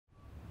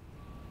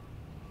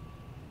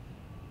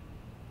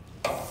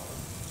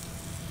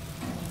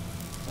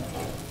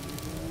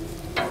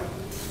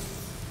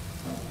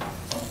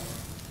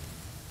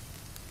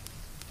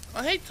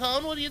Hey,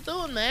 Tone, what are you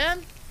doing,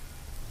 man?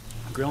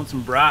 I'm grilling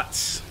some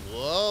brats.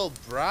 Whoa,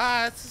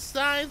 brats, it's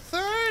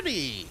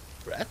 9:30.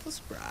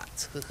 Breakfast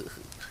brats.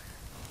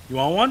 You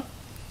want one?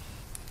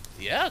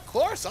 Yeah, of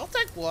course, I'll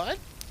take one.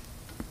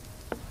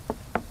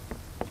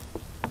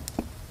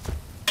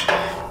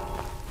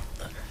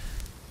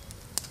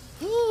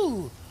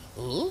 Ooh,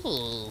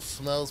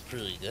 smells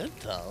pretty good,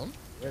 Tone.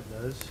 Yeah, it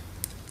does.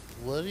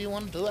 What do you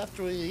want to do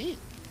after we eat?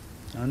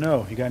 I don't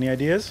know. You got any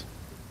ideas?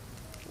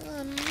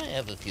 I may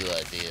have a few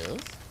ideas.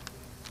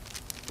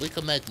 We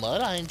could make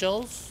mud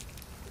angels.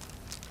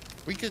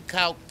 We could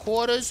count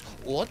quarters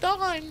or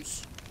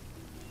dimes.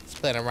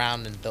 Spin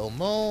around and do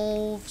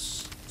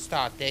moves.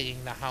 Start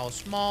digging the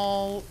house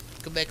mold.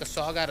 Could make a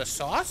song out of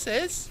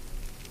sauces.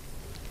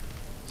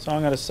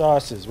 Song out of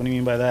sauces. What do you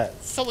mean by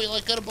that? So we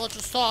get a bunch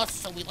of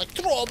sauces and we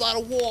throw them out a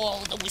wall,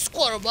 and then we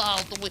squirt them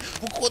out, and we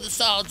record the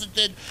sounds, and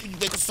then you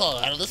make a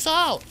song out of the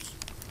sounds.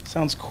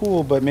 Sounds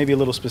cool, but maybe a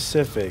little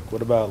specific.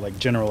 What about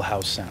general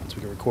house sounds?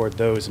 We could record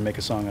those and make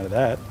a song out of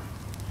that.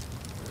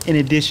 In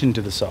addition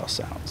to the sauce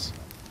sounds.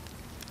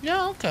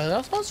 Yeah, okay,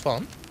 that sounds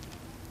fun.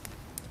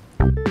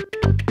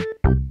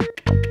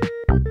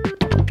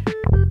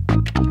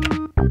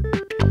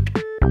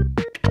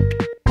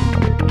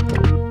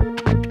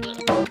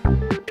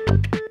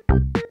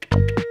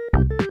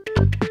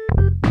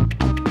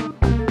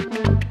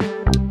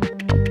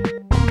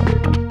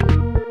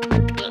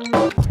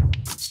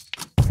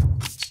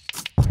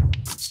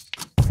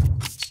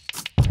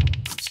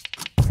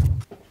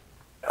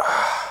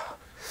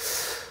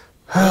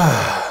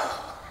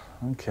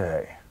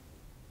 Okay.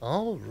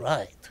 All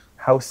right.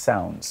 House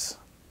sounds.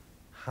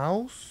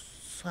 House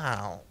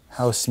sound.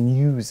 House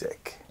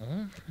music.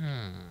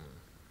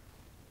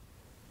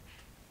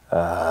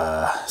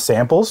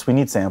 Samples? We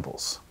need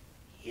samples.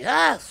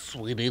 Yes,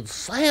 we need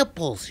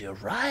samples, you're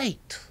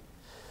right.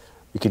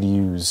 We could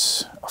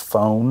use a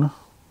phone,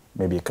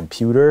 maybe a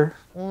computer.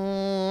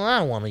 I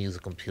don't want to use a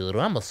computer.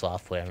 I'm a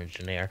software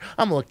engineer.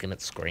 I'm looking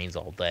at screens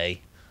all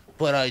day.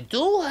 But I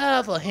do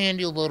have a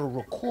handy little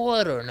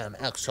recorder and an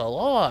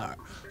XLR.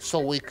 So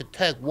we could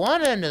take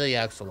one end of the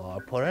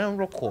XLR, put it in a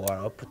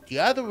recorder, put the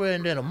other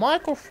end in a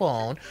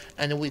microphone,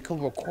 and then we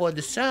could record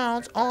the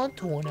sounds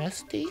onto an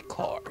SD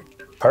card.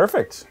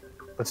 Perfect.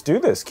 Let's do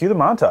this. Cue the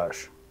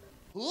montage.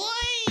 Whee!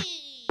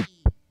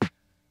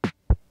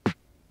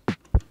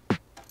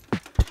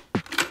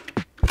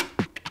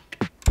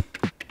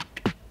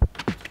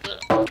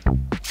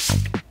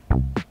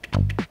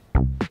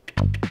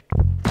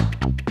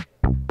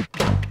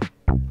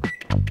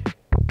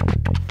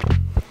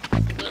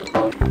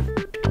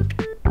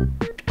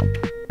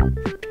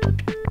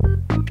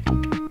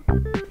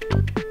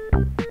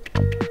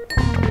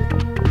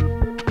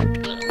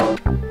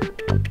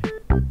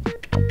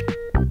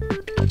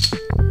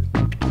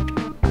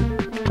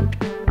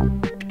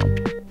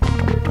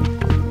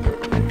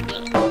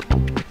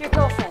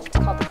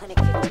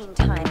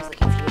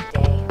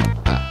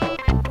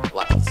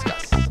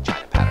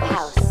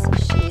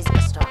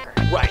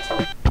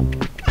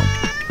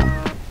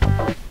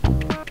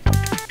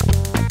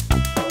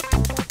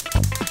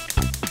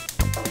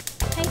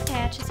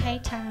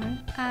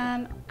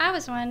 I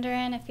was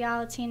wondering if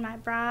y'all had seen my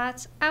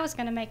brats. I was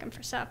gonna make them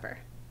for supper.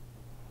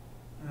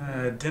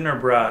 Dinner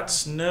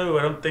brats. No,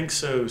 I don't think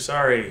so.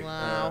 Sorry.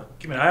 Wow.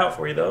 Keep an eye out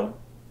for you, though.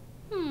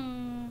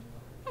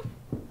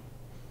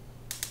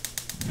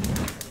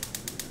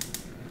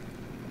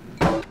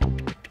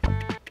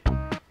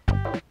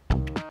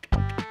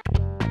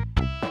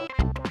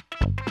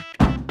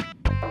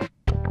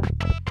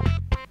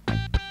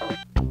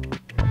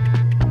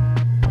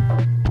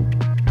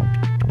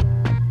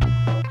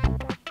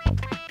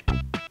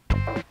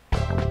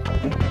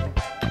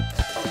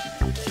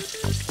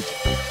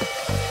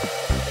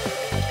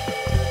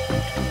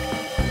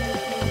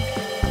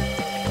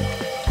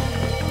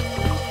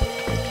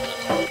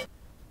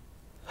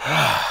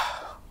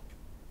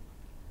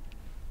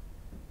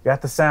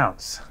 Got the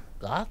sounds.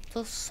 Got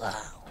the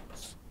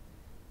sounds.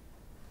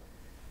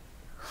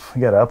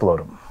 We gotta upload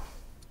them.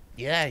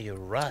 Yeah, you're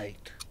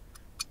right.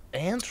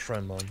 And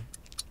trim them.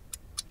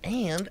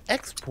 And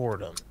export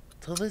them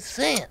to the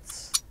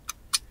synths.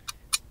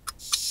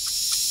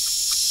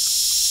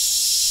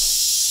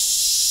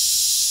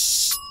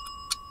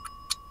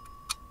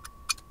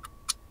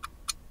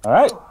 All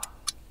right.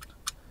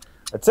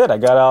 That's it. I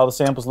got all the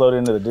samples loaded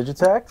into the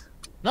Digitact.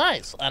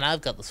 Nice, and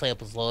I've got the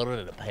samples loaded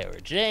in a pair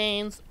of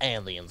jeans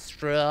and the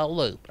Instrument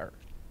looper.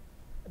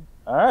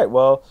 All right,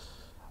 well,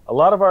 a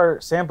lot of our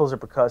samples are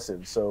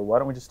percussive, so why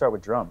don't we just start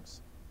with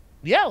drums?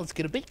 Yeah, let's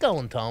get a beat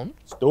going, Tone.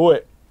 Let's do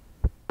it.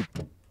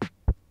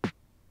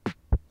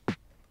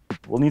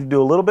 We'll need to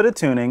do a little bit of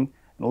tuning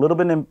and a little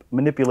bit of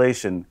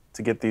manipulation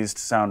to get these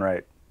to sound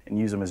right and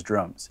use them as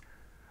drums.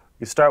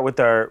 We start with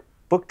our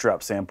book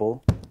drop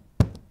sample.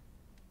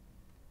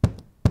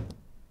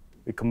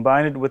 We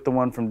combine it with the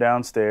one from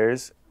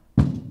downstairs.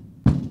 You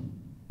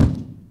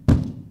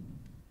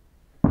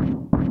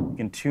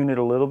can tune it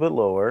a little bit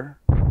lower.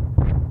 You can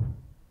tune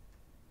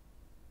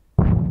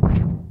it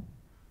a little bit lower.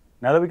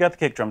 Now that we got the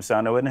kick drum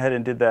sound, I went ahead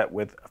and did that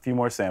with a few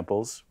more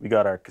samples. We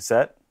got our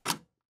cassette.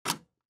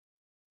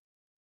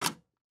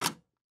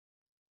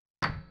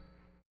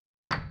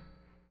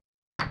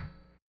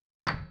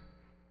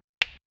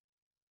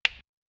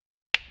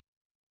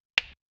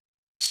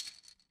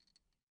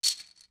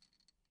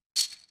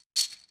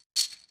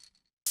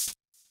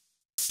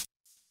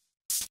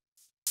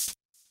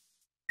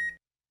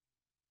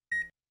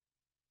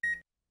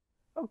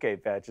 Okay,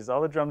 Patches,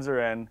 all the drums are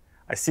in.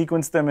 I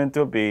sequenced them into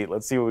a beat.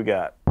 Let's see what we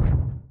got.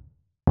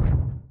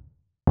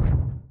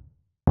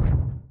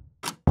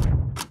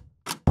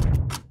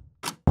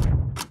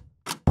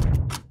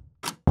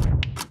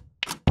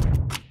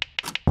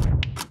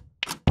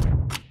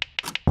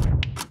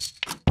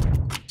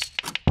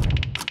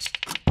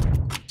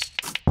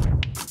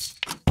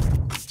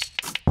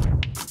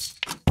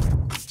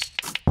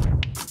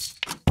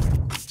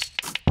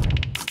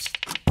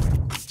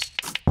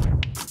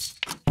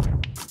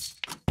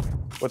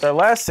 With our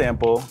last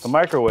sample, the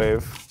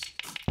microwave,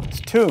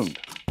 it's tuned.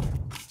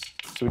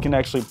 So we can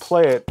actually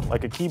play it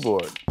like a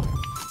keyboard.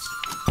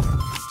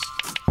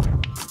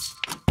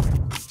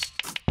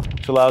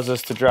 Which allows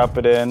us to drop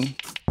it in.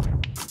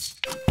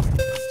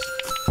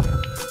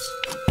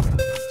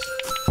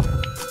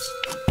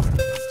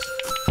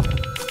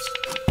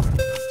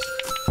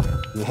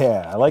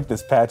 Yeah, I like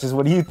this, Patches.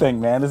 What do you think,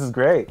 man? This is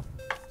great.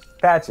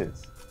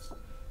 Patches.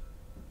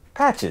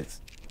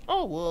 Patches.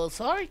 Oh, well,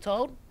 sorry,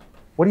 Toad.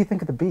 What do you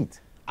think of the beat?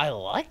 I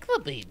like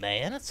the beat,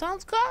 man. It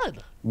sounds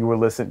good. You were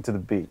listening to the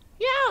beat.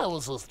 Yeah, I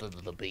was listening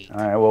to the beat. All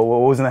right, well, what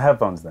was in the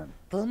headphones then?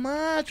 The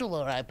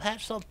modular. I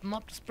patched something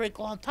up to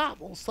sprinkle on top.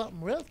 Well, something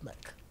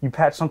rhythmic. You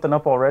patched something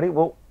up already?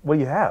 Well, what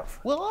do you have?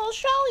 Well, I'll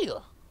show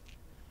you.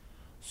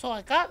 So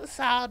I got the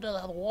sound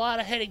of the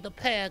water hitting the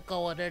pan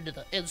going into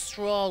the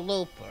in-straw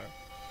looper.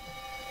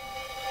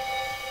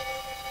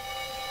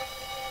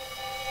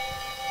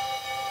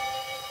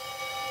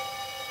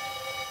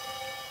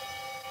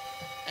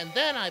 And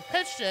then I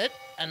pitched it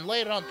and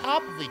laid it on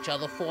top of each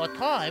other 4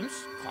 times.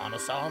 Kinda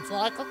sounds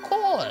like a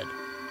chord.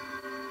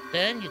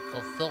 Then you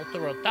can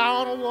filter it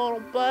down a little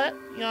bit,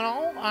 you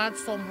know, add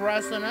some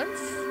resonance.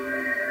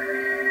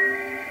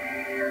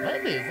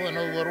 Maybe even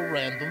a little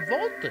random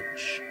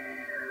voltage.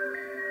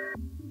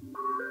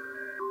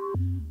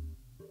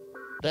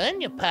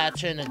 Then you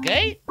patch in a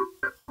gate.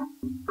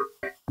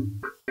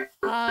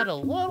 Add a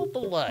little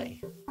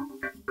delay.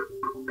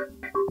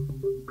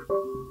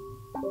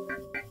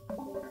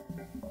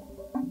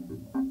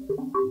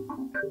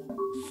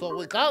 So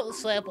we got the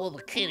sample of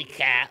the kitty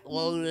cat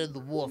loaded in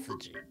the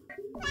woofage.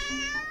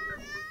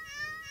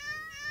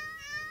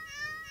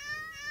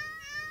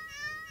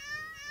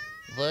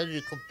 Then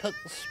you can pick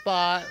the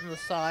spot and the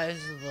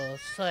size of the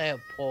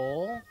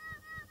sample,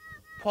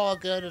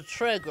 plug in a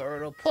trigger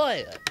to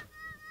play it.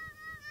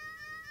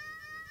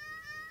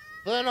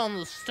 Then on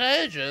the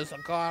stages, I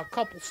got a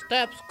couple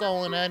steps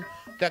going in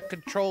that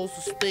controls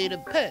the speed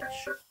and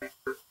pitch.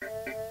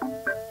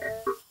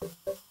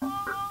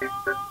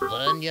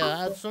 Then you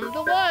add some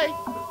delay.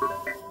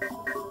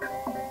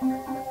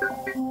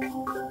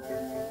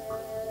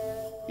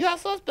 Yeah,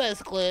 so that's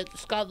basically it.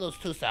 Just got those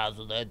 2 sounds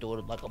in there, doing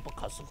it like a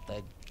percussive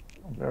thing.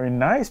 Very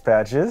nice,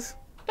 Patches.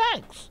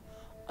 Thanks.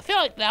 I feel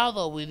like now,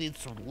 though, we need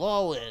some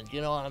low end,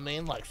 you know what I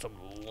mean? Like some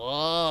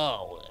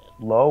low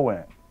end. Low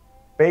end.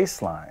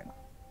 Bass line.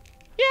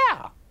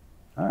 Yeah.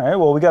 All right,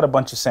 well, we got a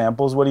bunch of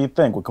samples. What do you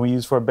think? What can we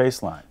use for a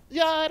bass line?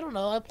 Yeah, I don't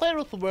know. I played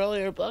with them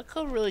earlier, but I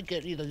couldn't really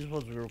get either of these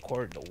ones we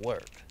recorded to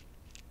work.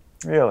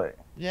 Really?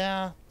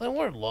 Yeah, they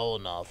weren't low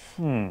enough.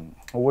 Well,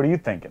 what are you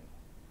thinking?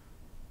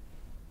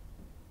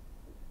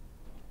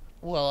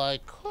 Well, I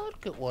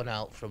could get one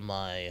out from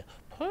my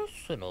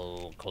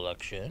personal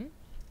collection.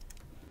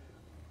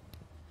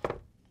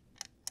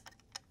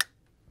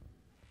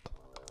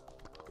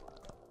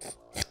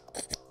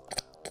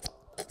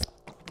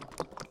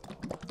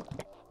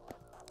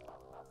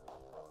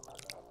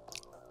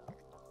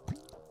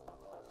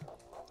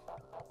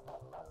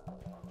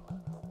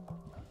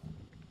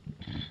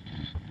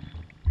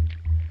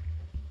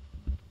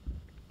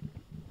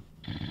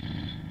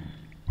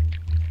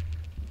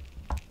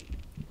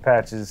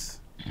 Patches,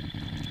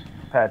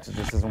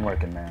 this isn't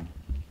working, man.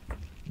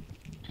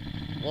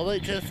 Let me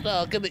just,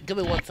 give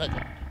me 1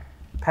 second.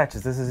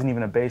 Patches, this isn't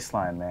even a bass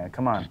line, man.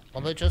 Come on.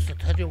 Let me just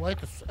attenuate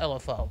this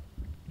LFO.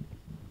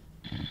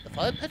 If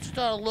I pitch it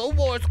down a little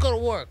more, it's gonna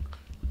work.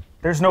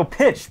 There's no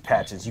pitch,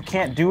 Patches. You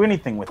can't do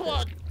anything with Come it.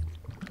 on.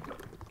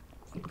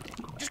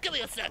 Just give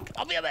me a sec.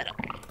 I'll be a minute.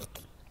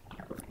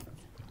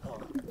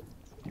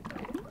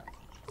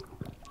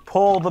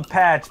 Pull the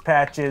patch,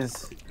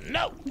 Patches.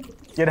 No.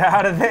 Get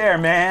out of there,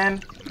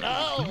 man.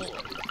 No.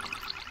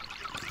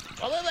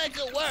 Let me make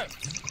it work.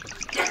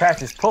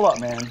 Patches, pull up,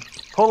 man.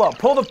 Pull up.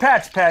 Pull the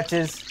patch,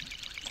 Patches.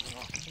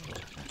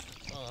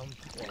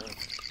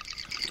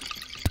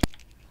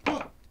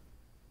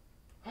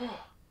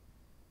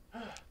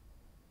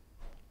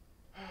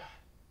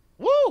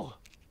 Woo!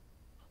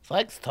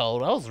 Thanks,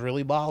 Toad. I was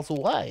really miles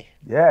away.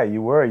 Yeah,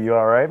 you were. You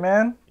all right,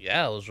 man?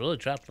 Yeah, I was really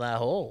trapped in that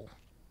hole.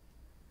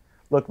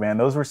 Look, man,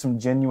 those were some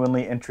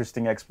genuinely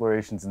interesting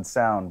explorations in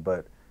sound,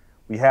 but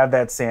we have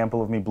that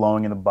sample of me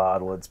blowing in a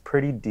bottle. It's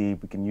pretty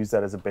deep. We can use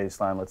that as a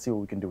bass line. Let's see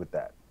what we can do with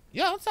that.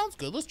 Yeah, that sounds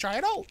good. Let's try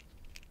it out.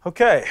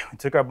 Okay, we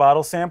took our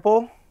bottle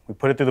sample, we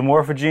put it through the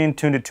Morphogene,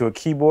 tuned it to a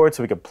keyboard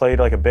so we could play it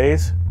like a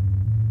bass,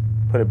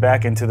 put it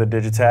back into the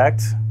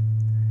Digitact,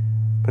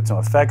 put some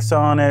effects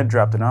on it,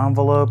 dropped an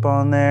envelope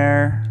on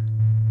there.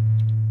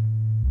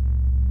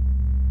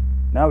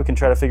 Now we can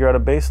try to figure out a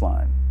bass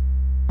line.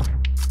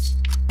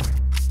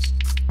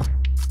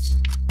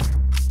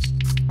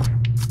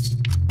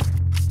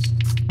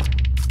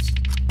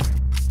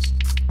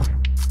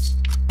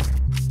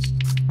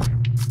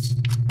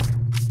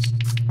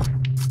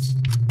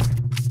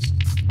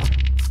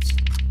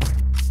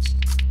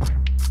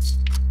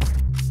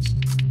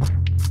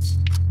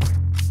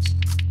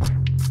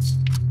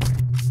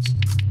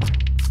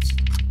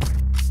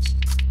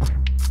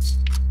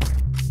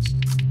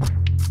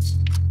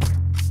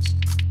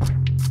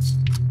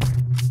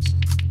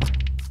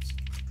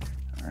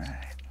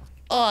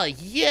 Oh,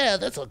 yeah,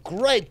 that's a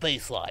great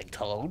bass line,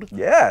 Toad.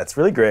 Yeah, it's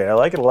really great. I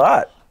like it a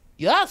lot.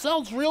 Yeah,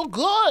 sounds real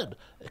good.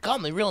 It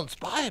got me real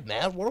inspired,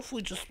 man. What if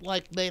we just,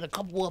 like, made a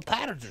couple of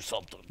patterns or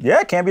something?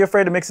 Yeah, can't be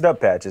afraid to mix it up,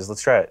 Patches.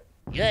 Let's try it.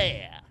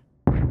 Yeah.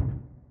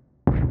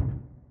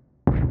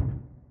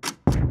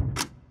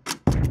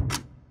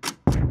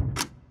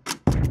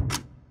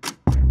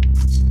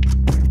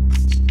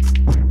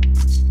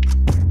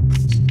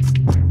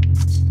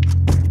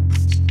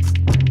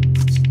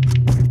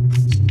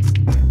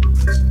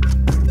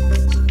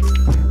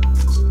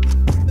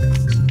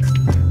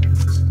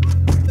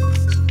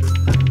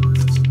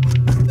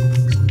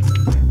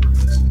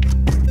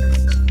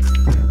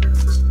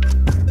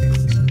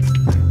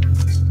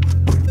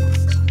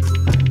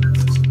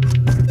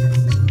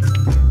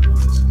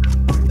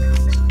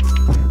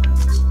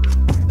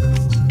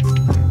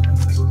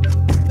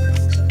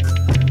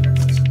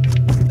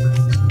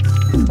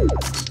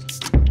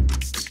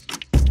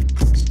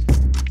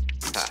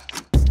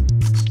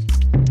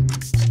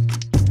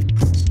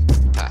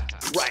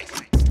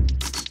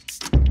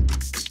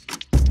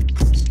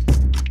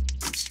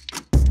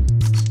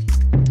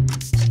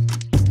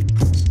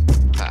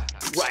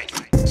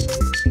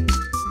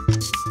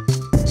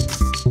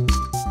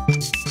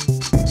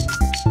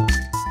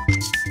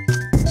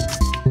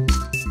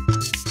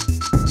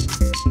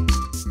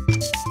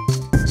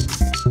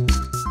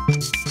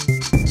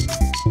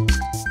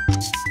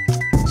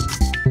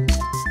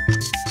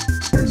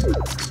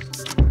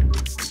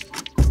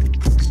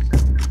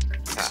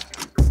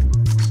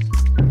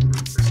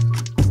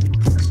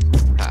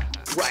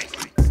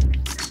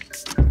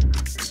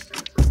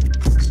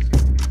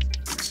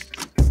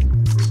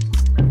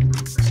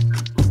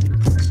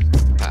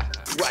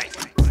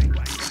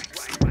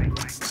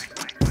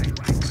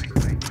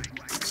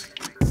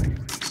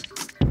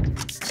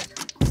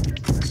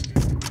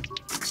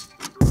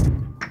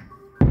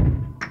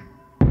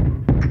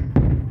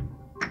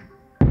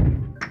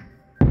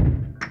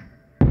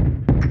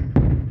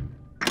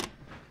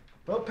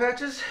 Well,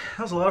 Patches,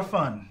 that was a lot of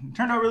fun. It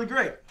turned out really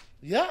great.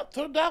 Yeah, it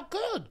turned out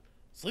good.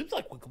 Seems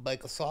like we could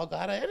make a song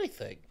out of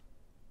anything.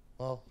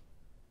 Well,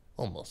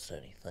 almost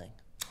anything.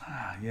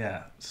 Ah,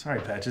 yeah. Sorry,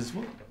 Patches.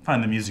 We'll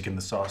find the music in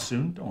the sauce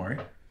soon. Don't worry.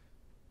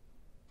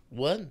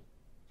 When?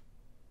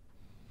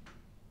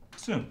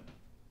 Soon.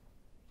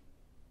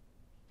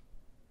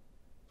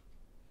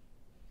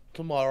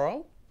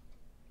 Tomorrow?